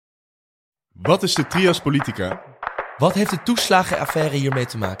Wat is de trias politica? Wat heeft de toeslagenaffaire hiermee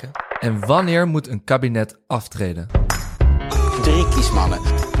te maken? En wanneer moet een kabinet aftreden? 3 kiesmannen.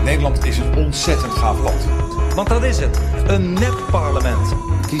 Nederland is een ontzettend gaaf land. Want dat is het. Een nep-parlement.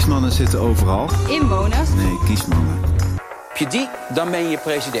 Kiesmannen zitten overal. Inwoners? Nee, kiesmannen. Heb je die, dan ben je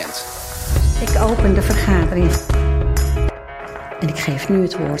president. Ik open de vergadering. En ik geef nu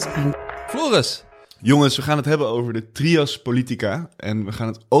het woord aan Floris! Jongens, we gaan het hebben over de trias politica. En we gaan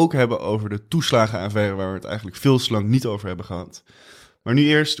het ook hebben over de toeslagenaffaire, waar we het eigenlijk veel te lang niet over hebben gehad. Maar nu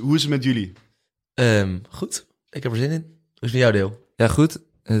eerst, hoe is het met jullie? Goed, ik heb er zin in. Hoe is het met jou, Deel? Ja, goed.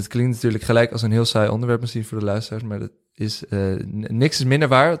 Het klinkt natuurlijk gelijk als een heel saai onderwerp misschien voor de luisteraars, maar dat is, niks is minder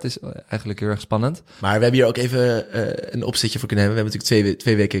waar. Het is eigenlijk heel erg spannend. Maar we hebben hier ook even een opzetje voor kunnen hebben. We hebben natuurlijk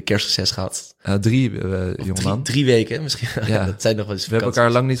twee weken kerstreces gehad. 3, jongeman. 3 weken misschien. Ja. Dat zijn nog wel eens We hebben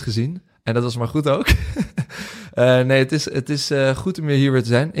elkaar lang niet gezien. En dat was maar goed ook. Nee, het is goed om hier weer te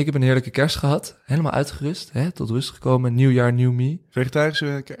zijn. Ik heb een heerlijke kerst gehad. Helemaal uitgerust. Tot rust gekomen. Nieuw jaar, nieuw me.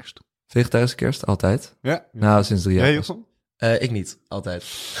 Vegetarische kerst? Vegetarische kerst, altijd. Ja. Nou, sinds 3 jaar. Jij, Jochem? Ik niet, altijd.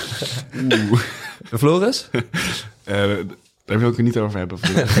 Floris? Daar wil ik het niet over hebben.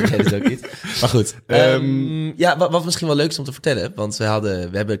 Nee, dat ook niet. Maar goed. Wat misschien wel leuk is om te vertellen. Want we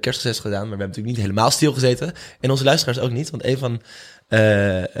hebben kerstreces gedaan, maar we hebben natuurlijk niet helemaal stilgezeten. En onze luisteraars ook niet. Want een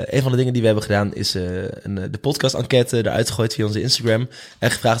van de dingen die we hebben gedaan is de podcast-enquête eruit gegooid via onze Instagram.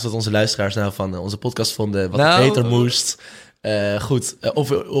 En gevraagd wat onze luisteraars nou van onze podcast vonden. Wat het beter moest.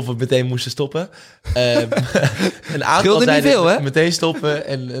 Of we meteen moesten stoppen. Een aantal zeiden veel, hè? Meteen stoppen.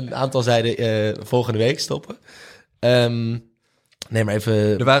 En een aantal zeiden volgende week stoppen. Nee, maar even...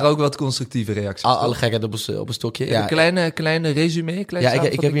 Er waren ook wat constructieve reacties. Alle gekheid op een stokje. Ja, een kleine resume.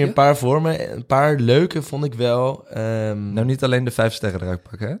 Ik heb hier een paar voor me. Een paar leuke vond ik wel. Nou, niet alleen de 5 sterren eruit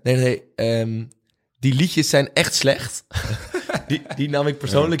pakken, hè? Nee. Die liedjes zijn echt slecht. die nam ik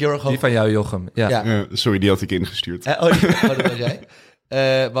persoonlijk heel erg hoog. Die van jou, Jochem. Ja. Sorry, die had ik ingestuurd. Dat was jij.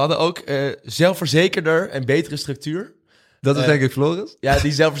 We hadden ook zelfverzekerder en betere structuur. Dat is denk ik Floris. Ja,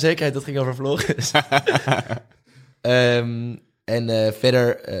 die zelfverzekerheid, dat ging over Floris. En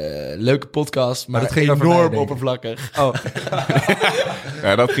verder, leuke podcast, maar dat ging enorm oppervlakkig. Oh.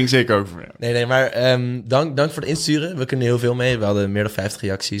 Ja, dat ging zeker ook voor jou. Nee, maar dank voor het insturen. We kunnen heel veel mee. We hadden meer dan 50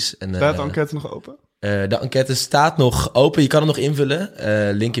 reacties. En, staat de enquête nog open? De enquête staat nog open. Je kan hem nog invullen.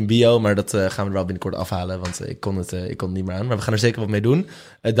 Link in bio, maar dat gaan we er wel binnenkort afhalen. Want ik kon het niet meer aan. Maar we gaan er zeker wat mee doen.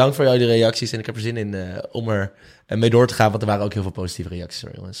 Dank voor jullie reacties. En ik heb er zin in om er mee door te gaan. Want er waren ook heel veel positieve reacties,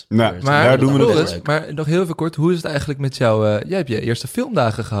 hoor, jongens. Nou, dus maar daar doen we het. Maar nog heel even kort. Hoe is het eigenlijk met jou? Jij hebt je eerste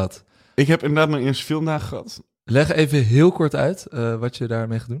filmdagen gehad. Ik heb inderdaad mijn eerste filmdagen gehad. Leg even heel kort uit wat je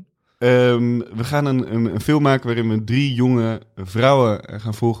daarmee gaat doen. We gaan een film maken waarin we 3 jonge vrouwen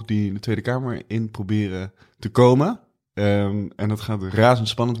gaan volgen die de Tweede Kamer in proberen te komen. En dat gaat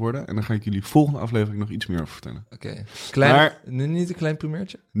razendspannend worden. En daar ga ik jullie volgende aflevering nog iets meer over vertellen. Oké. Maar niet een klein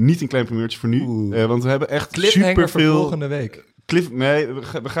primeurtje? Niet een klein primeurtje voor nu. Want we hebben echt superveel... voor volgende week. Nee,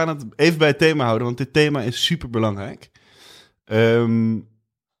 we gaan het even bij het thema houden, want dit thema is super belangrijk.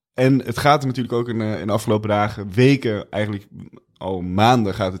 En het gaat er natuurlijk ook in de afgelopen dagen, weken, eigenlijk al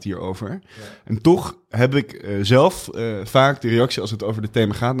maanden gaat het hier over. Ja. En toch heb ik zelf vaak de reactie als het over dit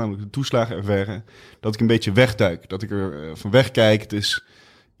thema gaat, namelijk de toeslagenaffaire, dat ik een beetje wegduik. Dat ik er van wegkijk. Het is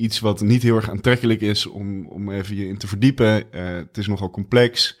iets wat niet heel erg aantrekkelijk is om even je in te verdiepen. Het is nogal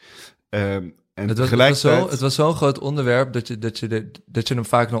complex. En het was zo'n groot onderwerp dat je hem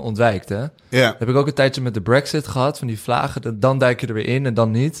vaak nog ontwijkt, hè? Ja. Heb ik ook een tijdje met de Brexit gehad, van die vlagen. Dan duik je er weer in en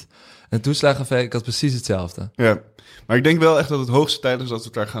dan niet. En toeslagenaffaire, ik had precies hetzelfde. Ja, maar ik denk wel echt dat het hoogste tijd is dat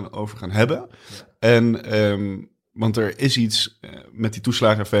we het daar over gaan hebben. Ja. En want er is iets met die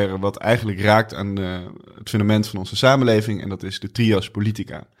toeslagenaffaire wat eigenlijk raakt aan het fundament van onze samenleving. En dat is de trias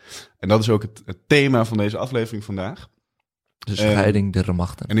politica. En dat is ook het thema van deze aflevering vandaag. De scheiding der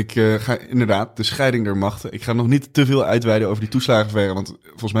machten. En ik ga inderdaad, de scheiding der machten. Ik ga nog niet te veel uitweiden over die toeslagenaffaire, want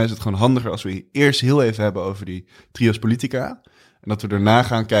volgens mij is het gewoon handiger als we eerst heel even hebben over die trias politica. En dat we daarna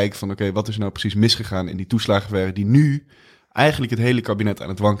gaan kijken van oké, wat is nou precies misgegaan in die toeslagenaffaire die nu eigenlijk het hele kabinet aan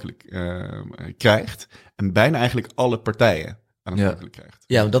het wankelen krijgt. En bijna eigenlijk alle partijen aan het wankelen krijgt.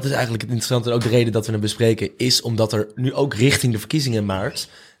 Ja, want dat is eigenlijk het interessante en ook de reden dat we hem bespreken, is omdat er nu ook richting de verkiezingen in maart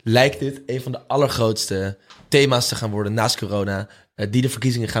lijkt dit een van de allergrootste thema's te gaan worden naast corona, die de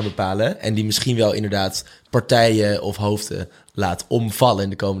verkiezingen gaan bepalen en die misschien wel inderdaad partijen of hoofden laat omvallen in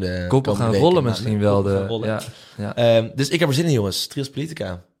de komende koppen gaan weken, rollen misschien wel. Dus ik heb er zin in, jongens. Trias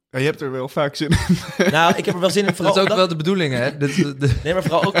politica. Ja, je hebt er wel vaak zin in. Nou, ik heb er wel zin in. Dat is ook wel de bedoeling, hè? Nee, maar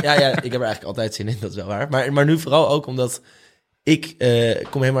vooral ook... Ja, ik heb er eigenlijk altijd zin in, dat is wel waar. Maar nu vooral ook omdat ik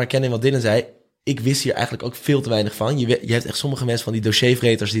kom helemaal herkennen in wat Dylan zei. ik wist hier eigenlijk ook veel te weinig van. Je hebt echt sommige mensen van die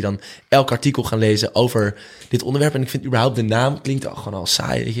dossiervreters die dan elk artikel gaan lezen over dit onderwerp. En ik vind überhaupt de naam klinkt al gewoon al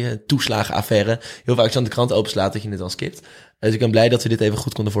saai, weet je, toeslagenaffaire. Heel vaak als je dan de krant openslaat dat je het dan skipt. Dus ik ben blij dat we dit even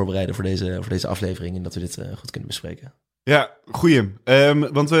goed konden voorbereiden voor deze aflevering en dat we dit goed kunnen bespreken. Ja, goeie.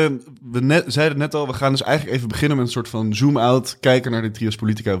 Want we zeiden het net al, we gaan dus eigenlijk even beginnen met een soort van zoom-out, kijken naar de trias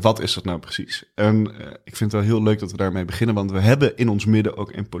politica. Wat is dat nou precies? En ik vind het wel heel leuk dat we daarmee beginnen, want we hebben in ons midden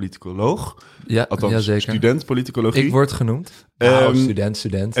ook een politicoloog. Ja, althans, zeker. Student politicologie. Ik word genoemd.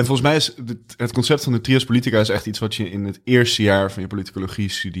 Student. En volgens mij is het concept van de trias politica is echt iets wat je in het eerste jaar van je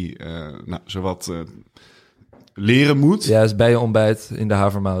politicologie-studie zowat leren moet. Ja, is bij je ontbijt in de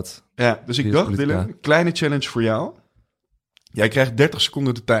havermout. Ja, dus ik dacht, Willem, een kleine challenge voor jou. Jij krijgt 30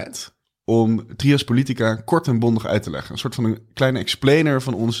 seconden de tijd om trias politica kort en bondig uit te leggen. Een soort van een kleine explainer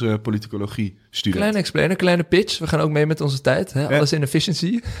van onze politicologie-student. Kleine explainer, kleine pitch. We gaan ook mee met onze tijd. Hè? Alles in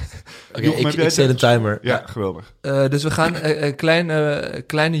efficiency. Oké, ik zet een timer. Ja, geweldig. Dus we gaan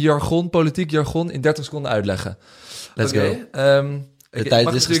kleine jargon, politiek jargon in 30 seconden uitleggen. Let's go. De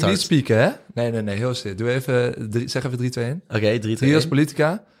tijd is gestart. Niet spieken, hè? Nee, heel stil. Doe even, zeg even 3, 2, 1. Oké, 3, 2, 1. Trias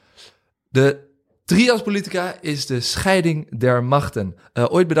politica. De trias politica is de scheiding der machten.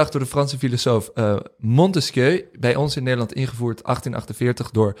 Ooit bedacht door de Franse filosoof Montesquieu. Bij ons in Nederland ingevoerd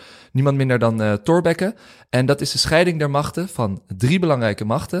 1848 door niemand minder dan Thorbecke. En dat is de scheiding der machten van 3 belangrijke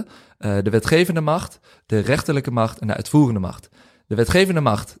machten. De wetgevende macht, de rechterlijke macht en de uitvoerende macht. De wetgevende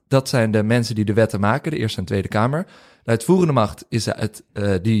macht, dat zijn de mensen die de wetten maken, de Eerste en Tweede Kamer. De uitvoerende macht is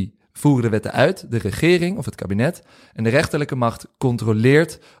die voeren de wetten uit, de regering of het kabinet. En de rechterlijke macht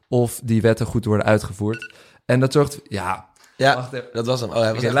controleert of die wetten goed worden uitgevoerd. En dat zorgt... Ja, dat was hem. Oh,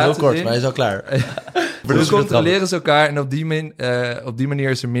 hij was echt heel kort, maar hij is al klaar. Dus controleren ze elkaar en op die manier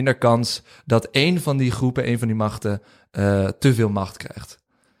is er minder kans dat één van die groepen, één van die machten, te veel macht krijgt.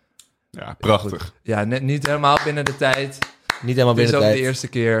 Ja, prachtig. Ja, niet helemaal binnen de tijd. Niet helemaal binnen de tijd. Dit is ook de eerste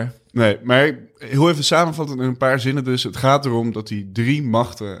keer. Nee, maar heel even samenvatten in een paar zinnen. Dus het gaat erom dat die 3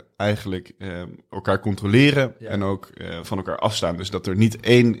 machten eigenlijk elkaar controleren en ook van elkaar afstaan. Dus dat er niet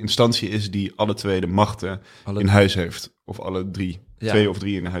één instantie is die alle 2 de machten in huis heeft. Of alle 3, 2 of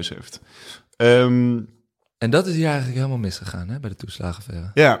 3 in huis heeft. En dat is hier eigenlijk helemaal misgegaan, hè, bij de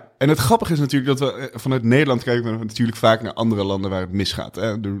toeslagenaffaire. Ja, en het grappige is natuurlijk dat we vanuit Nederland kijken we natuurlijk vaak naar andere landen waar het misgaat.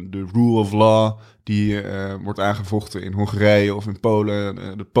 Hè? De rule of law die wordt aangevochten in Hongarije of in Polen.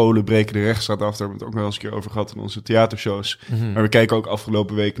 De Polen breken de rechtsstaat af. Daar hebben we het ook wel eens een keer over gehad in onze theatershows. Mm-hmm. Maar we kijken ook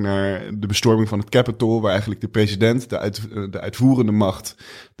afgelopen week naar de bestorming van het Capitol, waar eigenlijk de president, de uitvoerende macht,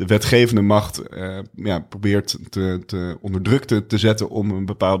 de wetgevende macht probeert te onder druk te zetten om een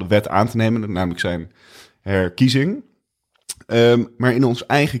bepaalde wet aan te nemen, namelijk zijn herkiezing. Maar in ons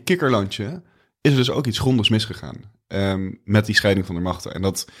eigen kikkerlandje is er dus ook iets grondigs misgegaan met die scheiding van de machten. En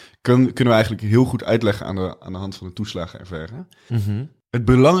dat kunnen we eigenlijk heel goed uitleggen aan de hand van de toeslagenaffaire. Mm-hmm. Het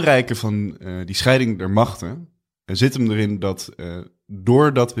belangrijke van die scheiding der machten zit hem erin dat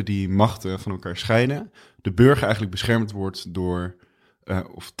doordat we die machten van elkaar scheiden, de burger eigenlijk beschermd wordt door...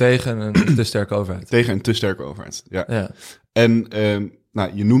 tegen een te sterke overheid. Tegen een te sterke overheid, ja. En...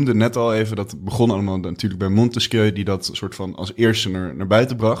 je noemde net al even, dat begon allemaal natuurlijk bij Montesquieu, die dat soort van als eerste naar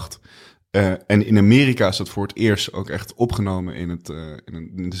buiten bracht. En in Amerika is dat voor het eerst ook echt opgenomen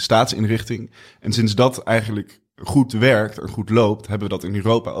in de staatsinrichting. En sinds dat eigenlijk goed werkt en goed loopt, hebben we dat in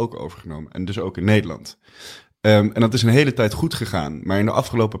Europa ook overgenomen. En dus ook in Nederland. En dat is een hele tijd goed gegaan. Maar in de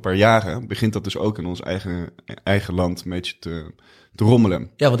afgelopen paar jaren begint dat dus ook in ons eigen land een beetje te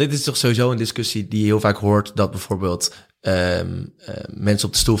rommelen. Ja, want dit is toch sowieso een discussie die je heel vaak hoort, dat bijvoorbeeld mensen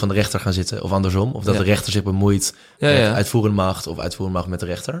op de stoel van de rechter gaan zitten of andersom. Of dat de rechter zich bemoeit met uitvoerende macht of uitvoerende macht met de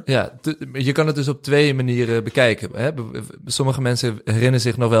rechter. Ja, je kan het dus op 2 manieren bekijken. Hè? Sommige mensen herinneren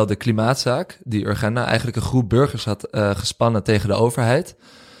zich nog wel de klimaatzaak, die Urgenda eigenlijk een groep burgers had gespannen tegen de overheid.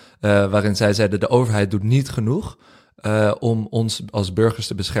 Waarin zij zeiden, de overheid doet niet genoeg om ons als burgers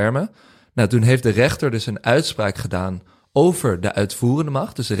te beschermen. Nou, toen heeft de rechter dus een uitspraak gedaan over de uitvoerende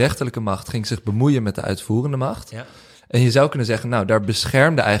macht. Dus de rechterlijke macht ging zich bemoeien met de uitvoerende macht. Ja. En je zou kunnen zeggen, nou, daar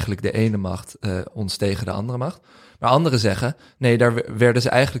beschermde eigenlijk de ene macht ons tegen de andere macht. Maar anderen zeggen, nee, daar werden ze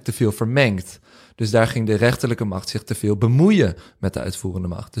eigenlijk te veel vermengd. Dus daar ging de rechterlijke macht zich te veel bemoeien met de uitvoerende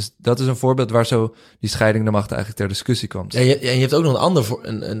macht. Dus dat is een voorbeeld waar zo die scheiding der machten eigenlijk ter discussie komt. Ja, en je hebt ook nog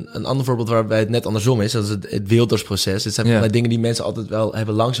een ander voorbeeld waarbij het net andersom is. Dat is het Wilders-proces. Dit zijn dingen die mensen altijd wel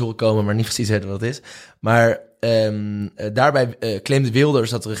hebben langs horen komen, maar niet precies weten wat het is. Maar daarbij claimde Wilders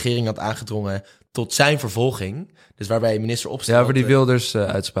dat de regering had aangedrongen tot zijn vervolging. Dus waarbij minister opstelt... Ja, voor die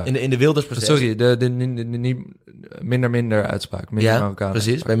Wilders-uitspraak. In de Wilders-proces. Sorry, minder uitspraak.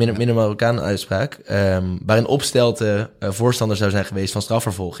 Precies. Bij minder Marokkaan uitspraak. Waarin Opstelten voorstander zou zijn geweest van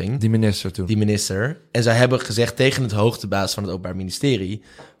strafvervolging. Die minister toen. Die minister. En zij hebben gezegd tegen het hoogtebaas van het Openbaar Ministerie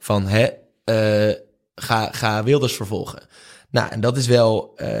van ga Wilders vervolgen. Nou, en dat is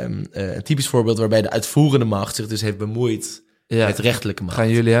wel een typisch voorbeeld waarbij de uitvoerende macht zich dus heeft bemoeid met de rechterlijke macht. Gaan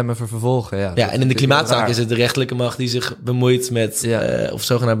jullie hem even vervolgen? Ja, en in de klimaatzaak is het de rechterlijke macht die zich bemoeit met, of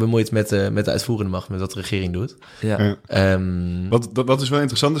zogenaamd bemoeit met de uitvoerende macht, met wat de regering doet. Ja. Wat is wel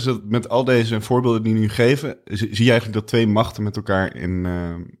interessant is dat met al deze voorbeelden die nu geven, zie je eigenlijk dat twee machten met elkaar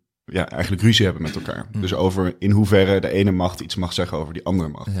eigenlijk ruzie hebben met elkaar. Dus over in hoeverre de ene macht iets mag zeggen over die andere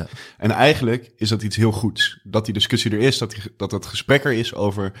macht. Ja. En eigenlijk is dat iets heel goeds. Dat die discussie er is, dat het gesprek er is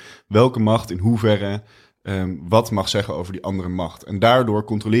over welke macht in hoeverre wat mag zeggen over die andere macht. En daardoor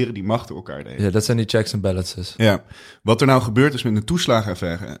controleren die machten elkaar. Ja, dat zijn die checks en balances. Ja. Wat er nou gebeurd is met de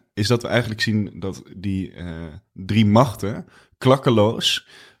toeslagenaffaire, is dat we eigenlijk zien dat die 3 machten klakkeloos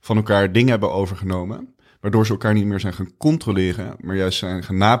van elkaar dingen hebben overgenomen, waardoor ze elkaar niet meer zijn gaan controleren, maar juist zijn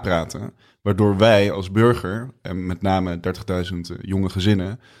gaan napraten. Waardoor wij als burger, en met name 30.000 jonge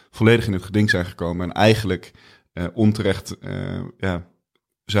gezinnen, volledig in het geding zijn gekomen. En eigenlijk onterecht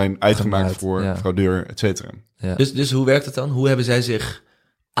zijn uitgemaakt voor fraudeur, et cetera. Ja. Dus hoe werkt het dan? Hoe hebben zij zich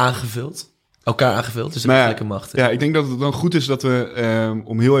aangevuld? Elkaar aangevuld, dus de rechterlijke machten. Ja, ik denk dat het dan goed is dat we,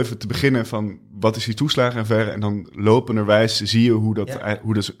 om heel even te beginnen van wat is die toeslagenaffaire, en dan lopenderwijs zie je hoe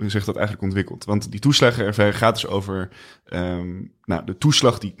zich dat eigenlijk ontwikkelt. Want die toeslagenaffaire gaat dus over de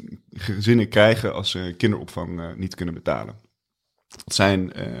toeslag die gezinnen krijgen als ze kinderopvang niet kunnen betalen. Het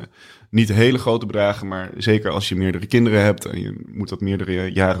zijn niet hele grote bedragen, maar zeker als je meerdere kinderen hebt en je moet dat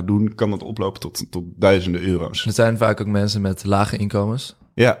meerdere jaren doen, kan dat oplopen tot duizenden euro's. Het zijn vaak ook mensen met lage inkomens.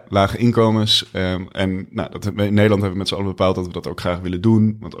 Ja, lage inkomens. In Nederland hebben we met z'n allen bepaald dat we dat ook graag willen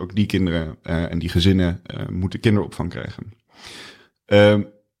doen. Want ook die kinderen en die gezinnen moeten kinderopvang krijgen.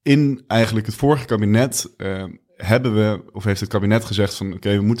 In eigenlijk het vorige kabinet heeft het kabinet gezegd van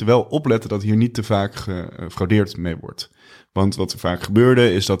oké, we moeten wel opletten dat hier niet te vaak gefraudeerd mee wordt. Want wat er vaak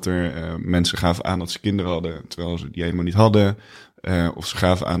gebeurde is dat er mensen gaven aan dat ze kinderen hadden terwijl ze die helemaal niet hadden. Of ze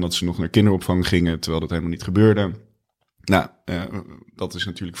gaven aan dat ze nog naar kinderopvang gingen terwijl dat helemaal niet gebeurde. Nou, dat is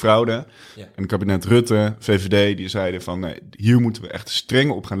natuurlijk fraude. Ja. En het kabinet Rutte, VVD, die zeiden van nee, hier moeten we echt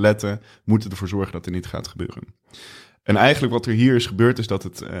streng op gaan letten. Moeten ervoor zorgen dat er niet gaat gebeuren. En eigenlijk wat er hier is gebeurd is dat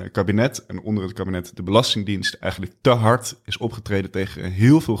het kabinet en onder het kabinet de Belastingdienst eigenlijk te hard is opgetreden tegen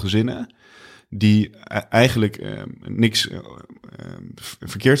heel veel gezinnen die eigenlijk niks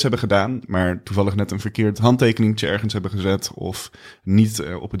verkeerds hebben gedaan, maar toevallig net een verkeerd handtekeningetje ergens hebben gezet of niet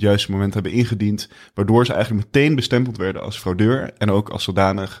op het juiste moment hebben ingediend, waardoor ze eigenlijk meteen bestempeld werden als fraudeur en ook als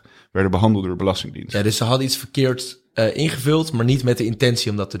zodanig werden behandeld door de Belastingdienst. Ja, dus ze hadden iets verkeerd ingevuld, maar niet met de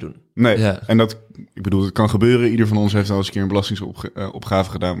intentie om dat te doen. Nee, en dat kan gebeuren. Ieder van ons heeft al eens een keer een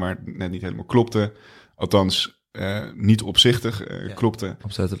belastingsopgave gedaan, maar net niet helemaal klopte. Althans, niet opzichtig klopte.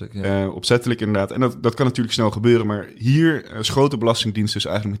 Opzettelijk, ja. Opzettelijk inderdaad. En dat kan natuurlijk snel gebeuren. Maar hier schoot de Belastingdienst dus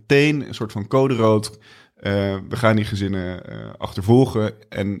eigenlijk meteen een soort van code rood. We gaan die gezinnen achtervolgen.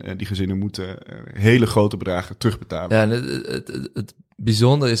 En die gezinnen moeten hele grote bedragen terugbetalen. Ja, en het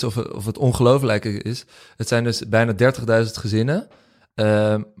bijzondere is, of het ongelooflijke is, het zijn dus bijna 30.000 gezinnen.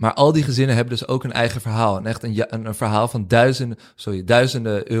 Maar al die gezinnen hebben dus ook een eigen verhaal. En echt een verhaal van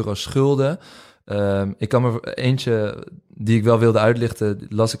duizenden euro schulden. Ik kan me eentje die ik wel wilde uitlichten,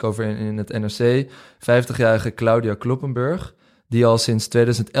 las ik over in het NRC. 50-jarige Claudia Kloppenburg, die al sinds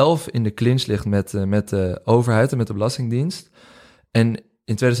 2011 in de clinch ligt met de overheid en met de Belastingdienst. En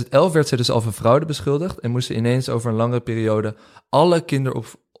in 2011 werd ze dus al van fraude beschuldigd en moest ze ineens over een langere periode alle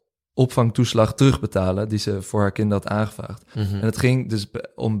kinderopvangtoeslag terugbetalen die ze voor haar kinderen had aangevraagd. Mm-hmm. En het ging dus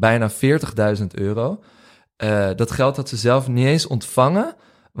om bijna €40.000. Dat geld had ze zelf niet eens ontvangen,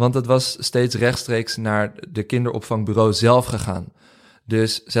 want het was steeds rechtstreeks naar de kinderopvangbureau zelf gegaan.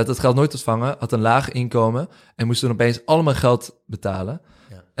 Dus ze had het geld nooit ontvangen, had een laag inkomen en moest toen opeens allemaal geld betalen.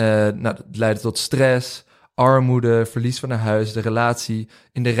 Ja. Dat leidde tot stress, armoede, verlies van haar huis, de relatie,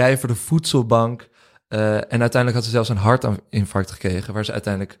 in de rij voor de voedselbank. En uiteindelijk had ze zelfs een hartinfarct gekregen, waar ze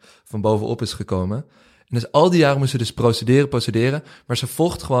uiteindelijk van bovenop is gekomen. En dus al die jaren moest ze dus procederen, maar ze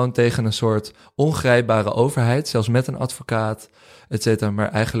vocht gewoon tegen een soort ongrijpbare overheid, zelfs met een advocaat, et cetera. Maar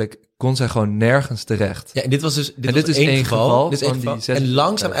eigenlijk kon zij gewoon nergens terecht. Ja, en dit was één geval. En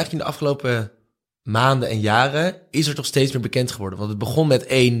langzaam eigenlijk in de afgelopen maanden en jaren is er toch steeds meer bekend geworden. Want het begon met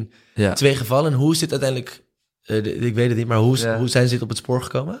 2 gevallen. En hoe is dit uiteindelijk, ik weet het niet, maar hoe zijn ze dit op het spoor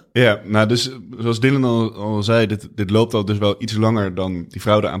gekomen? Ja, nou dus zoals Dylan al zei, dit loopt al dus wel iets langer dan, die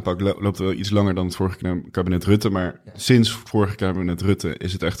fraudeaanpak loopt wel iets langer dan het vorige kabinet Rutte. Maar sinds het vorige kabinet Rutte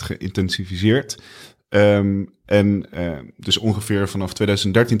is het echt geïntensificeerd. Dus ongeveer vanaf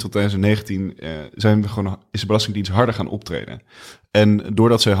 2013 tot 2019 is de Belastingdienst harder gaan optreden. En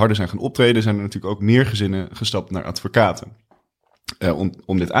doordat zij harder zijn gaan optreden, zijn er natuurlijk ook meer gezinnen gestapt naar advocaten.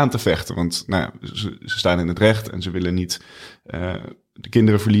 Om dit aan te vechten. Want ze staan in het recht en ze willen niet de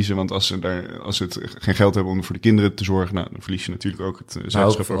kinderen verliezen. Want als ze geen geld hebben om voor de kinderen te zorgen, dan verlies je natuurlijk ook het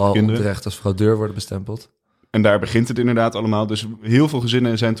zeggenschap over de kinderen. Onterecht als fraudeur worden bestempeld. En daar begint het inderdaad allemaal. Dus heel veel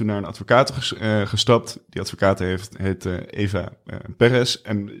gezinnen zijn toen naar een advocaat gestapt. Die advocaat heet Eva Perez.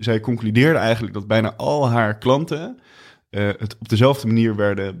 En zij concludeerde eigenlijk dat bijna al haar klanten het op dezelfde manier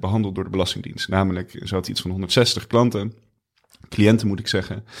werden behandeld door de Belastingdienst. Namelijk, ze had iets van 160 cliënten moet ik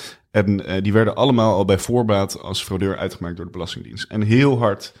zeggen. En die werden allemaal al bij voorbaat als fraudeur uitgemaakt door de Belastingdienst. En heel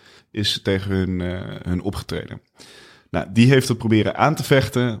hard is tegen hun opgetreden. Nou, die heeft het proberen aan te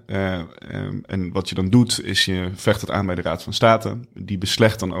vechten. En wat je dan doet, is je vecht het aan bij de Raad van State. Die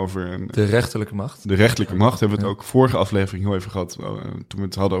beslecht dan over... de rechterlijke macht. De rechterlijke macht hebben we het ook vorige aflevering heel even gehad, toen we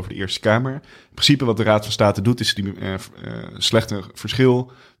het hadden over de Eerste Kamer. In principe wat de Raad van State doet, is die slechte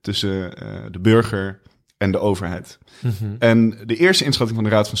verschil tussen de burger en de overheid. Mm-hmm. En de eerste inschatting van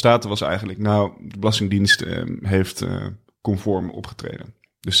de Raad van State was eigenlijk, de Belastingdienst heeft conform opgetreden.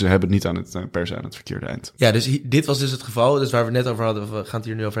 Dus ze hebben het niet per se aan het verkeerde eind. Ja, dus dit was dus het geval, dus waar we net over hadden, we gaan het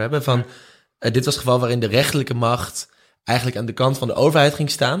hier nu over hebben, van dit was het geval waarin de rechterlijke macht eigenlijk aan de kant van de overheid ging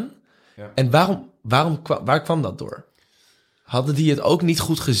staan. Ja. En waar kwam dat door? Hadden die het ook niet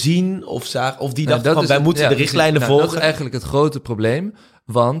goed gezien of zagen, of die dachten van, wij moeten de richtlijnen volgen? Dat is eigenlijk het grote probleem,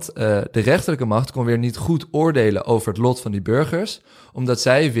 want de rechterlijke macht kon weer niet goed oordelen over het lot van die burgers, omdat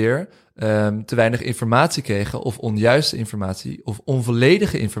zij weer te weinig informatie kregen of onjuiste informatie of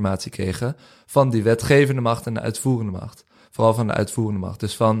onvolledige informatie kregen van die wetgevende macht en de uitvoerende macht. Vooral van de uitvoerende macht.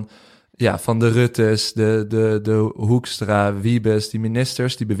 Dus van de Ruttes, de Hoekstra, Wiebes, die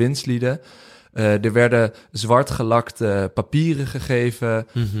ministers, die bewindslieden. Er werden zwartgelakte papieren gegeven.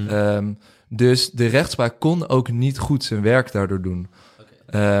 Mm-hmm. Dus de rechtspraak kon ook niet goed zijn werk daardoor doen.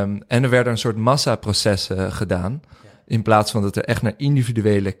 Okay. En er werden een soort massaprocessen gedaan. In plaats van dat er echt naar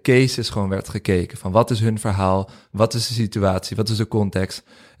individuele cases gewoon werd gekeken. Van wat is hun verhaal, wat is de situatie, wat is de context.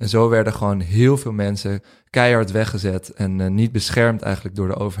 En zo werden gewoon heel veel mensen keihard weggezet en niet beschermd eigenlijk door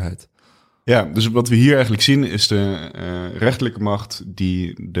de overheid. Ja, dus wat we hier eigenlijk zien is de rechterlijke macht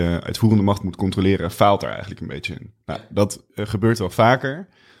die de uitvoerende macht moet controleren, faalt daar eigenlijk een beetje in. Nou, dat gebeurt wel vaker.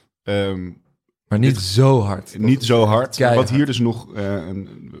 Maar niet zo hard. Niet zo hard. Keihard. Wat hier dus nog...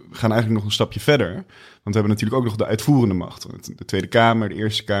 we gaan eigenlijk nog een stapje verder. Want we hebben natuurlijk ook nog de uitvoerende macht. De Tweede Kamer, de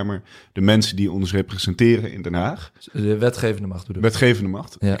Eerste Kamer. De mensen die ons representeren in Den Haag. De wetgevende macht. De wetgevende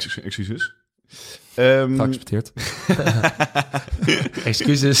macht. Ja. Excuses. Geaccepteerd.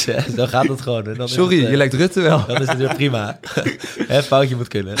 Excuses, dan gaat het gewoon. Dan sorry, je lijkt Rutte wel. Dan is het weer prima. Foutje moet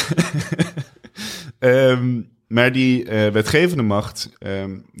kunnen. Maar die wetgevende macht,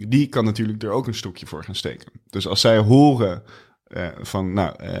 die kan natuurlijk er ook een stokje voor gaan steken. Dus als zij horen van,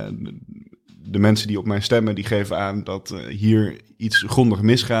 de mensen die op mij stemmen, die geven aan dat hier iets grondig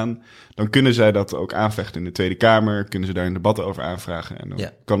misgaan, dan kunnen zij dat ook aanvechten in de Tweede Kamer, kunnen ze daar een debat over aanvragen en dan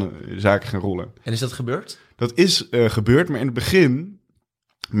kan de zaken gaan rollen. En is dat gebeurd? Dat is gebeurd, maar in het begin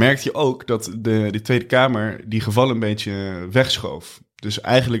merkte je ook dat de Tweede Kamer die gevallen een beetje wegschoof. Dus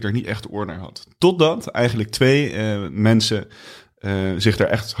eigenlijk er niet echt orde had. Totdat eigenlijk twee mensen zich daar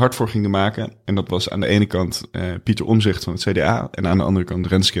echt hard voor gingen maken. En dat was aan de ene kant Pieter Omtzigt van het CDA en aan de andere kant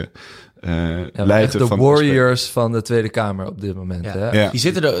Renske Leijten de van warriors van de Tweede Kamer op dit moment. Ja. Hè? Ja. Die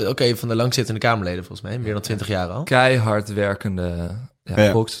zitten er ook van de langzittende Kamerleden volgens mij, meer dan 20 jaar al. Keihard werkende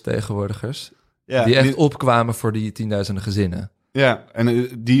volksvertegenwoordigers. Ja, die echt opkwamen voor die tienduizenden gezinnen. Ja, en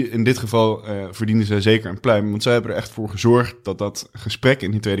die in dit geval verdienen ze zeker een pluim. Want zij hebben er echt voor gezorgd dat gesprek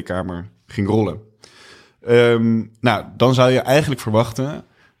in die Tweede Kamer ging rollen. Dan zou je eigenlijk verwachten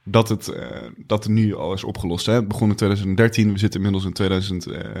dat het nu al is opgelost. Hè? Het begon in 2013, we zitten inmiddels in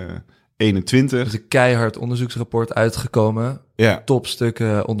 2021. Er is een keihard onderzoeksrapport uitgekomen. Ja.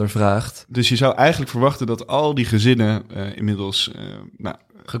 Topstukken ondervraagd. Dus je zou eigenlijk verwachten dat al die gezinnen inmiddels...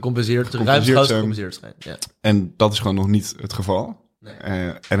 Gecompenseerd zijn. Ja. En dat is gewoon nog niet het geval. Nee.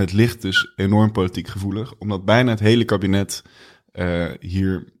 En het ligt dus enorm politiek gevoelig, omdat bijna het hele kabinet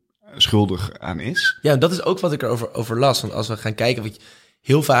hier schuldig aan is. Ja, en dat is ook wat ik erover las. Want als we gaan kijken,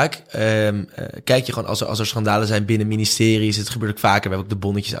 heel vaak kijk je gewoon als er schandalen zijn binnen ministeries. Het gebeurt ook vaker. We hebben ook de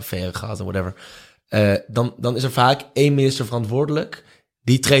bonnetjesaffaire gehad en whatever. Dan is er vaak één minister verantwoordelijk.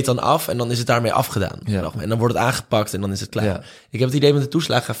 Die treedt dan af en dan is het daarmee afgedaan. Ja. En dan wordt het aangepakt en dan is het klaar. Ja. Ik heb het idee met de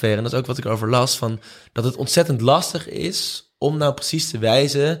toeslagenaffaire, en dat is ook wat ik erover las, van dat het ontzettend lastig is om nou precies te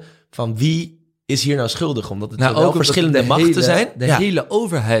wijzen van wie is hier nou schuldig? Omdat het Nou, wel ook omdat verschillende machten zijn. De hele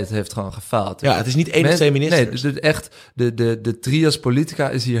overheid heeft gewoon gefaald. Ja, het is niet één of twee ministers. Nee, dus echt, de trias politica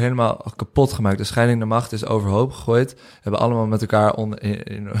is hier helemaal kapot gemaakt. De scheiding der macht is overhoop gegooid. We hebben allemaal met elkaar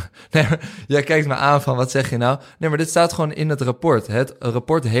nee, maar jij kijkt me aan van, wat zeg je nou? Nee, maar dit staat gewoon in het rapport. Het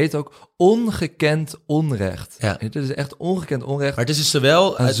rapport heet ook ongekend onrecht. Ja. Dit is echt ongekend onrecht. Maar het is dus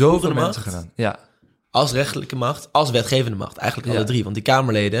zowel aan zoveel mensen macht gedaan. Ja, als rechterlijke macht, als wetgevende macht. Eigenlijk alle drie. Want die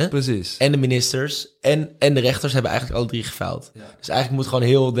Kamerleden precies. en de ministers en de rechters hebben eigenlijk alle drie gefaald. Ja. Dus eigenlijk moet gewoon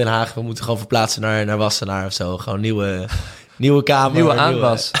heel Den Haag, we moeten gewoon verplaatsen naar Wassenaar of zo. Gewoon nieuwe kamer. Nieuwe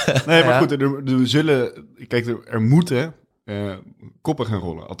aanwas. Nee, maar goed, er zullen... Kijk, er moeten koppen gaan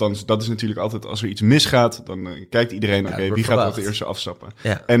rollen. Althans, dat is natuurlijk altijd... Als er iets misgaat, dan kijkt iedereen... Oké, wie gaat er als eerste afstappen?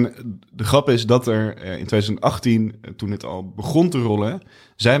 Ja. En de grap is dat er in 2018, toen het al begon te rollen...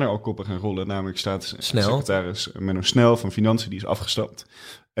 zijn er al koppen gaan rollen. Namelijk staatssecretaris Menno Snel van Financiën, die is afgestapt.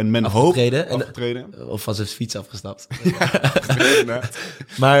 En men hoopt... Afgetreden. Of van zijn fiets afgestapt.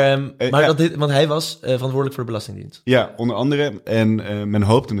 Ja, want hij was verantwoordelijk voor de Belastingdienst. Ja, onder andere. En men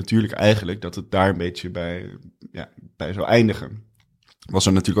hoopte natuurlijk eigenlijk dat het daar een beetje bij zou eindigen. Was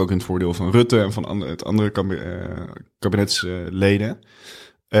er natuurlijk ook in het voordeel van Rutte en van het andere kabinetsleden.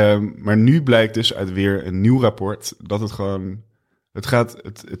 Maar nu blijkt dus uit weer een nieuw rapport dat het gewoon... Het gaat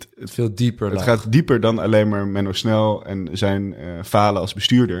veel dieper. Het gaat dieper dan alleen maar Menno Snel en zijn falen als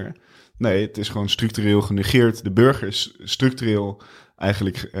bestuurder. Nee, het is gewoon structureel genegeerd. De burgers structureel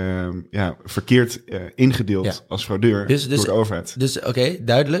eigenlijk verkeerd ingedeeld als fraudeur door de overheid. Dus oké,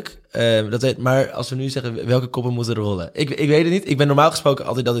 duidelijk. Maar als we nu zeggen, welke koppen moeten er rollen? Ik weet het niet. Ik ben normaal gesproken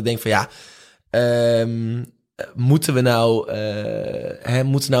altijd dat ik denk van moeten we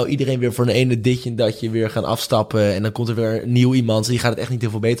nou iedereen weer voor een ene ditje en datje weer gaan afstappen en dan komt er weer een nieuw iemand, die gaat het echt niet heel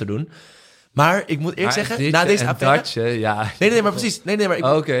veel beter doen. Maar ik moet eerlijk zeggen, na deze affaire... Nee, maar precies. Nee,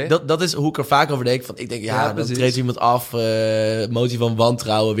 maar dat is hoe ik er vaak over denk. Ik denk, dan treedt iemand af, motie van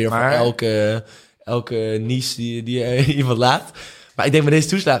wantrouwen weer voor elke nies die iemand laat. Maar ik denk, met deze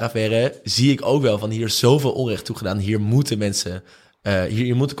toeslagenaffaire zie ik ook wel van hier zoveel onrecht toegedaan. Hier moeten mensen...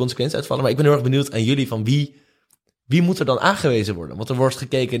 hier moeten consequenties uitvallen. Maar ik ben heel erg benieuwd aan jullie van wie moet er dan aangewezen worden? Want er wordt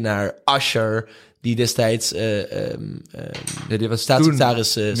gekeken naar Asscher, die destijds die was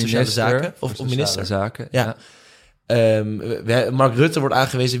staatssecretaris Sociale Zaken. Of minister. Zaken, ja. Mark Rutte wordt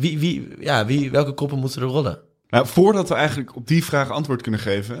aangewezen. Welke koppen moeten er rollen? Nou, voordat we eigenlijk op die vraag antwoord kunnen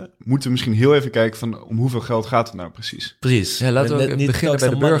geven, moeten we misschien heel even kijken van om hoeveel geld gaat het nou precies? Precies. Ja, laten we beginnen bij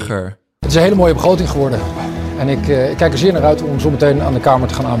de burger. Het is een hele mooie begroting geworden. En ik kijk er zeer naar uit om zo meteen aan de Kamer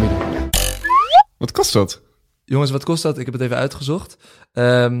te gaan aanbieden. Wat kost dat? Jongens, wat kost dat? Ik heb het even uitgezocht.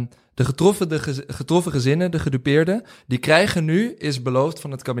 De getroffen gezinnen, de gedupeerden, die krijgen nu, is beloofd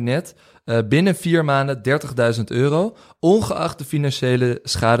van het kabinet, binnen 4 maanden €30.000, ongeacht de financiële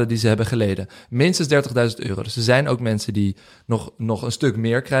schade die ze hebben geleden. Minstens €30.000. Dus er zijn ook mensen die nog een stuk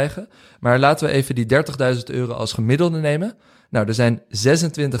meer krijgen. Maar laten we even die €30.000 als gemiddelde nemen. Nou, er zijn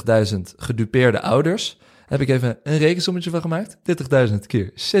 26.000 gedupeerde ouders. Daar heb ik even een rekensommetje van gemaakt. 30.000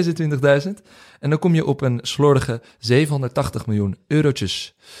 keer 26.000. En dan kom je op een slordige €780 miljoen.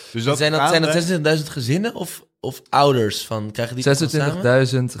 Dus dat zijn dat 26.000 gezinnen of ouders? Krijgen die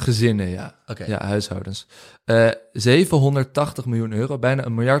 26.000 gezinnen, ja. Okay. Ja, huishoudens. €780 miljoen, bijna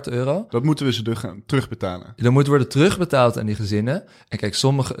 €1 miljard. Dat moeten we ze gaan terugbetalen. Dat moet worden terugbetaald aan die gezinnen. En kijk,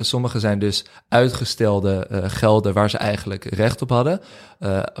 sommige zijn dus uitgestelde gelden waar ze eigenlijk recht op hadden.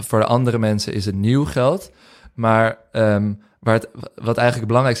 Voor de andere mensen is het nieuw geld. Maar wat eigenlijk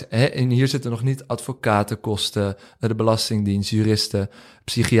belangrijk is, en hier zitten nog niet advocatenkosten, de Belastingdienst, juristen,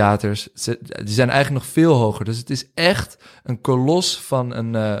 psychiaters. Die zijn eigenlijk nog veel hoger. Dus het is echt een kolos van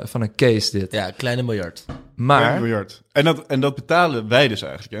een case dit. Ja, kleine miljard. Maar... miljard. En dat betalen wij dus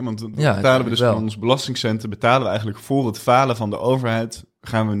eigenlijk. Hè? Want dat betalen we dus van ons belastingcenten, betalen we eigenlijk voor het falen van de overheid.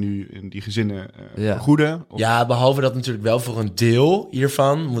 Gaan we nu in die gezinnen vergoeden? Ja, behalve dat natuurlijk wel voor een deel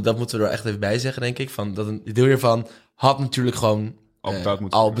hiervan, dat moeten we er echt even bij zeggen, denk ik, van dat een deel hiervan had natuurlijk gewoon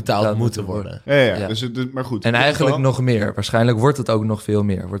al betaald moeten worden. Ja. Dus maar goed. En eigenlijk nog meer. Waarschijnlijk wordt het ook nog veel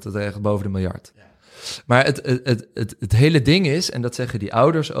meer. Wordt het echt boven de miljard. Ja. Maar het hele ding is, en dat zeggen die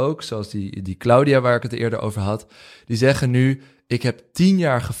ouders ook, zoals die Claudia waar ik het eerder over had, die zeggen nu, ik heb 10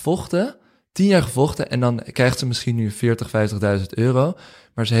 jaar gevochten en dan krijgt ze misschien nu 40.000, 50.000 €.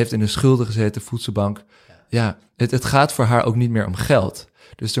 Maar ze heeft in de schulden gezeten, voedselbank. Ja, het gaat voor haar ook niet meer om geld.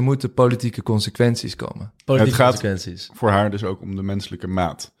 Dus er moeten politieke consequenties komen. Het gaat voor haar dus ook om de menselijke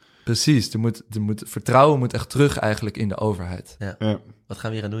maat. Precies, vertrouwen moet echt terug eigenlijk in de overheid. Ja. Wat gaan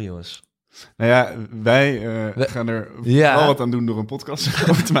we hier aan doen, jongens? Nou ja, wij gaan er wel wat aan doen door een podcast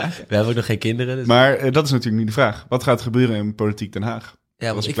over te maken. We hebben ook nog geen kinderen. Dus... Maar dat is natuurlijk niet de vraag. Wat gaat er gebeuren in politiek Den Haag?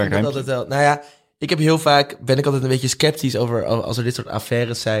 Ja, want een ik klein vind dat rijmpje. altijd wel... Nou ja, ik heb heel vaak... Ben ik altijd een beetje sceptisch over als er dit soort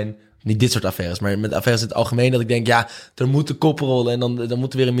affaires zijn. Niet dit soort affaires, maar met affaires in het algemeen. Dat ik denk, ja, er moet de kop rollen. En dan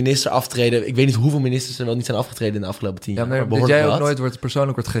moet er weer een minister aftreden. Ik weet niet hoeveel ministers er wel niet zijn afgetreden in de afgelopen 10 jaar. maar dat behoorlijk jij ook wat. nooit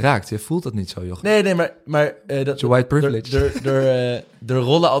persoonlijk wordt geraakt. Je voelt dat niet zo, joh. Nee, maar dat Je white privilege. Er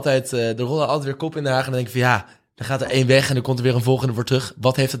rollen altijd weer kop in Den Haag. En dan denk ik van ja, dan gaat er één weg en dan komt er weer een volgende voor terug.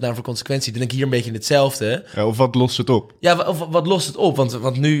 Wat heeft het nou voor consequentie? Dan denk ik hier een beetje hetzelfde. Ja, of wat lost het op? Ja, wat lost het op?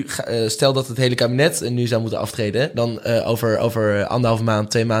 Want nu, stel dat het hele kabinet nu zou moeten aftreden. Dan over 1,5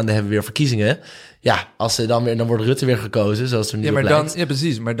 maand, 2 maanden hebben we weer verkiezingen. Ja, als ze dan wordt Rutte weer gekozen, zoals er nu blijkt. Ja,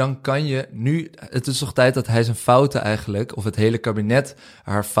 precies. Maar dan kan je nu... Het is toch tijd dat hij zijn fouten eigenlijk... of het hele kabinet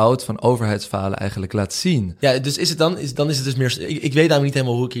haar fout van overheidsfalen eigenlijk laat zien. Ja, dus is het dus meer... Ik weet namelijk niet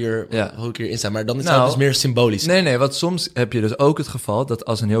helemaal hoe ik hierin sta, maar dan is het dus meer symbolisch. Nee, want soms heb je dus ook het geval dat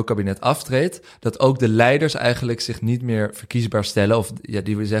als een heel kabinet aftreedt, dat ook de leiders eigenlijk zich niet meer verkiesbaar stellen. Of ja,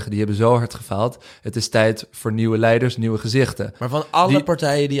 die zeggen, die hebben zo hard gefaald. Het is tijd voor nieuwe leiders, nieuwe gezichten. Maar van alle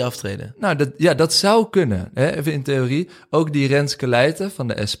partijen die aftreden? Nou, dat zou kunnen, hè? Even in theorie. Ook die Renske Leijten van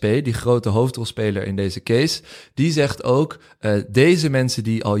de SP, die grote hoofdrolspeler in deze case, die zegt ook, deze mensen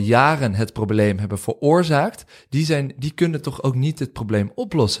die al jaren het probleem hebben veroorzaakt, die kunnen toch ook niet het probleem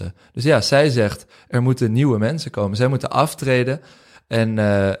oplossen. Dus ja, zij zegt, er moeten nieuwe mensen komen. Zij moeten aftreden en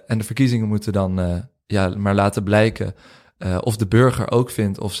de verkiezingen moeten dan maar laten blijken of de burger ook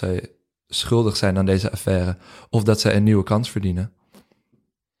vindt of zij schuldig zijn aan deze affaire, of dat zij een nieuwe kans verdienen.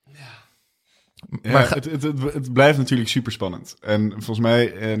 Ja, Maar het blijft natuurlijk super spannend. En volgens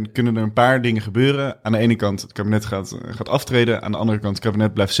mij kunnen er een paar dingen gebeuren. Aan de ene kant, het kabinet gaat aftreden. Aan de andere kant, het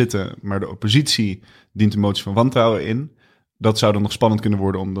kabinet blijft zitten. Maar de oppositie dient een motie van wantrouwen in. Dat zou dan nog spannend kunnen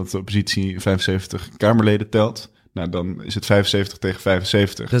worden, omdat de oppositie 75 Kamerleden telt. Nou, dan is het 75 tegen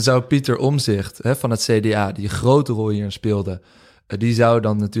 75. Dan zou Pieter Omtzigt van het CDA, die een grote rol hierin speelde, die zou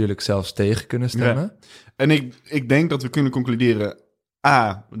dan natuurlijk zelfs tegen kunnen stemmen. Ja. En ik denk dat we kunnen concluderen...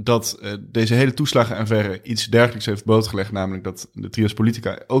 A, dat deze hele toeslagenaffaire iets dergelijks heeft blootgelegd, namelijk dat de trias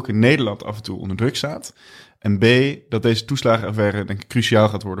politica ook in Nederland af en toe onder druk staat. En B, dat deze toeslagenaffaire denk ik cruciaal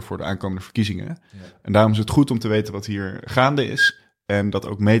gaat worden voor de aankomende verkiezingen. Ja. En daarom is het goed om te weten wat hier gaande is en dat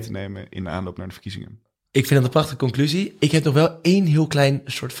ook mee te nemen in de aanloop naar de verkiezingen. Ik vind dat een prachtige conclusie. Ik heb nog wel één heel klein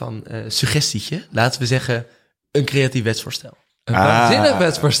soort van suggestietje. Laten we zeggen, een creatief wetsvoorstel. Een waanzinnig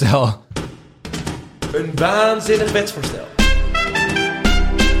wetsvoorstel. Een waanzinnig wetsvoorstel.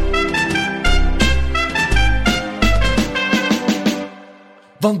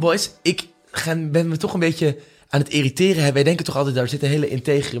 Want boys, ben me toch een beetje aan het irriteren. Wij denken toch altijd, daar zitten hele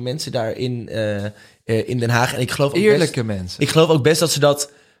integere mensen daar in Den Haag. En ik geloof ook eerlijke mensen. Ik geloof ook best dat ze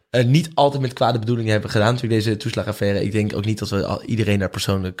dat niet altijd met kwade bedoelingen hebben gedaan. Natuurlijk deze toeslagenaffaire. Ik denk ook niet dat we iedereen daar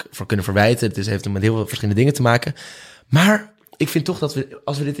persoonlijk voor kunnen verwijten. Het heeft met heel veel verschillende dingen te maken. Maar ik vind toch dat we,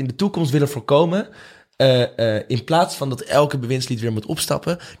 als we dit in de toekomst willen voorkomen, in plaats van dat elke bewindslied weer moet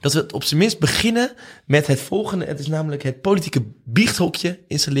opstappen, dat we het op zijn minst beginnen met het volgende. Het is namelijk het politieke biechthokje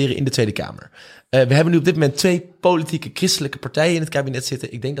installeren in de Tweede Kamer. We hebben nu op dit moment 2 politieke christelijke partijen in het kabinet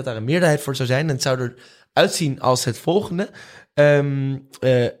zitten. Ik denk dat daar een meerderheid voor zou zijn. En het zou eruit zien als het volgende.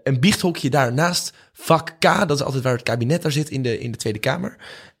 Een biechthokje daarnaast vak K, dat is altijd waar het kabinet daar zit in de Tweede Kamer.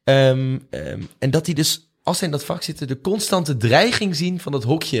 En dat die dus, als zij in dat vak zitten, de constante dreiging zien van dat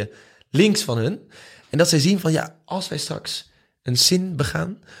hokje links van hun. En dat zij zien van, ja, als wij straks een zin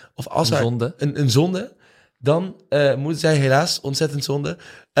begaan, of als wij een zonde, dan moeten zij helaas, ontzettend zonde,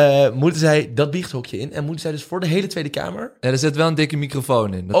 moeten zij dat biechthokje in. En moeten zij dus voor de hele Tweede Kamer... Ja, er zit wel een dikke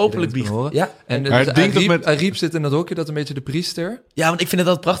microfoon in. Openlijk biechten. Ja. En maar dus Ariep zit in dat hokje, dat een beetje de priester. Ja, want ik vind het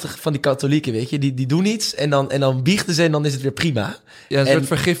altijd prachtig van die katholieken, weet je. Die doen iets en dan biechten ze en dan is het weer prima. Ja, een soort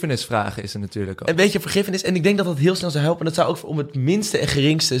vergiffenisvragen is er natuurlijk ook. Een beetje vergiffenis. En ik denk dat dat heel snel zou helpen. En dat zou ook om het minste en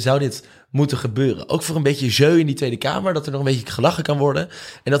geringste zou dit moeten gebeuren. Ook voor een beetje jeu in die Tweede Kamer. Dat er nog een beetje gelachen kan worden.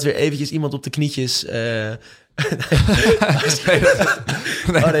 En dat weer eventjes iemand op de knietjes...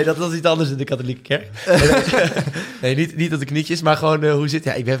 Oh nee, dat was iets anders in de katholieke kerk. Nee, niet op de knietjes, maar gewoon hoe zit...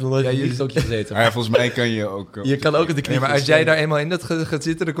 Ja, ik heb nog nooit in een biechthokje gezeten. Maar ja, volgens mij kan je ook... Je kan ook op de knietjes. Nee, maar als jij daar eenmaal in dat gaat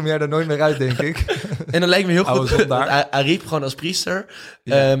zitten, dan kom jij daar nooit meer uit, denk ik. En dan lijkt me heel goed dat Ariep gewoon als priester,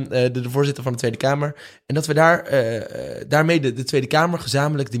 de voorzitter van de Tweede Kamer, en dat we daarmee de Tweede Kamer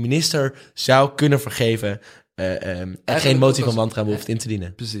gezamenlijk de minister zou kunnen vergeven en geen motie van wantrouwen hoeft in te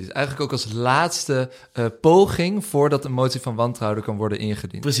dienen. Precies, eigenlijk ook als laatste poging voordat een motie van wantrouwen kan worden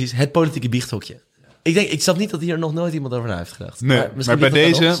ingediend. Precies, het politieke biechthokje. Ik snap niet dat hier nog nooit iemand over na heeft gedacht. Nee, maar bij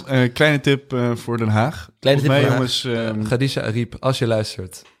deze, kleine tip voor Den Haag. Kleine tip voor jongens. Khadija Ariep, als je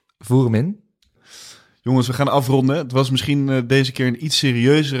luistert, voer hem in. Jongens, we gaan afronden. Het was misschien deze keer een iets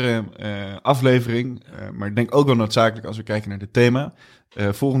serieuzere aflevering. Maar ik denk ook wel noodzakelijk als we kijken naar het thema.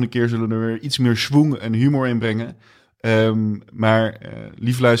 Volgende keer zullen we er weer iets meer schwung en humor in brengen. Maar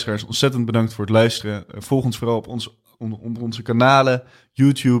lieve luisteraars, ontzettend bedankt voor het luisteren. Volg ons vooral op onze kanalen.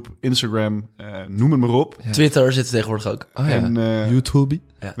 YouTube, Instagram, noem het maar op. Ja. Twitter zit er tegenwoordig ook. En YouTube.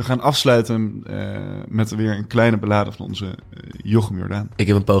 Ja. We gaan afsluiten met weer een kleine ballade van onze Jochem Jordaan. Ik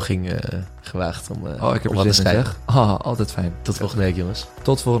heb een poging gewaagd om ik heb om aan te schrijven. Altijd fijn. Tot volgende week, jongens.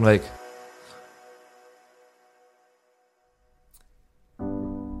 Tot volgende week.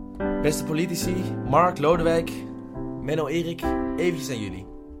 Beste politici, Mark, Lodewijk, Menno, Erik, eventjes aan jullie.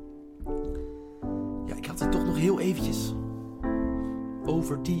 Ja, ik had het toch nog heel eventjes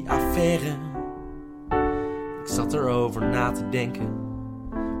over die affaire. Ik zat erover na te denken.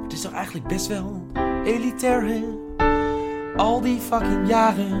 Maar het is toch eigenlijk best wel elitair, hè? Al die fucking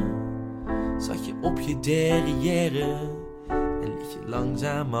jaren zat je op je derrière en liet je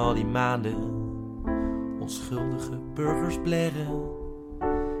langzaam al die maanden onschuldige burgers blerren.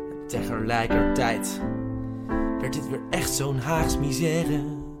 En tegelijkertijd werd dit weer echt zo'n Haags misère.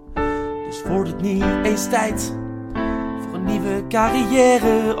 Dus wordt het niet eens tijd voor een nieuwe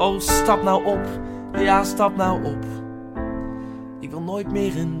carrière? Oh, stap nou op, ja, stap nou op. Ik wil nooit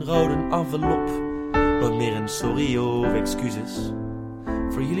meer een rode envelop, nooit meer een sorry of excuses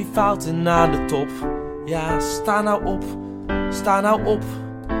voor jullie fouten aan de top. Ja, sta nou op, sta nou op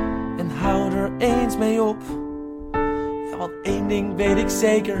en hou er eens mee op. Ja, want één ding weet ik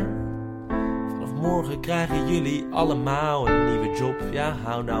zeker: vanaf morgen krijgen jullie allemaal een nieuwe job. Ja,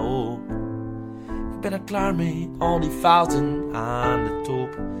 hou nou op. Ik ben er klaar mee, al die fouten aan de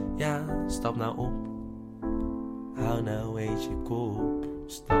top. Ja, stap nou op. Hou nou eens je kop.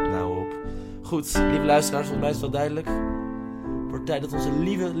 Stap nou op. Goed, lieve luisteraars, volgens mij is het wel duidelijk. Het wordt tijd dat onze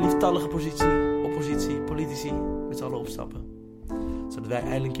lieftallige oppositie, politici met z'n allen opstappen. Zodat wij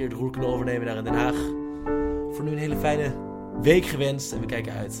eindelijk een keer de roer kunnen overnemen daar in Den Haag. Voor nu een hele fijne week gewenst en we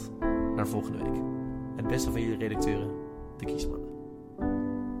kijken uit naar volgende week. Het beste van jullie redacteuren, de Kiesman.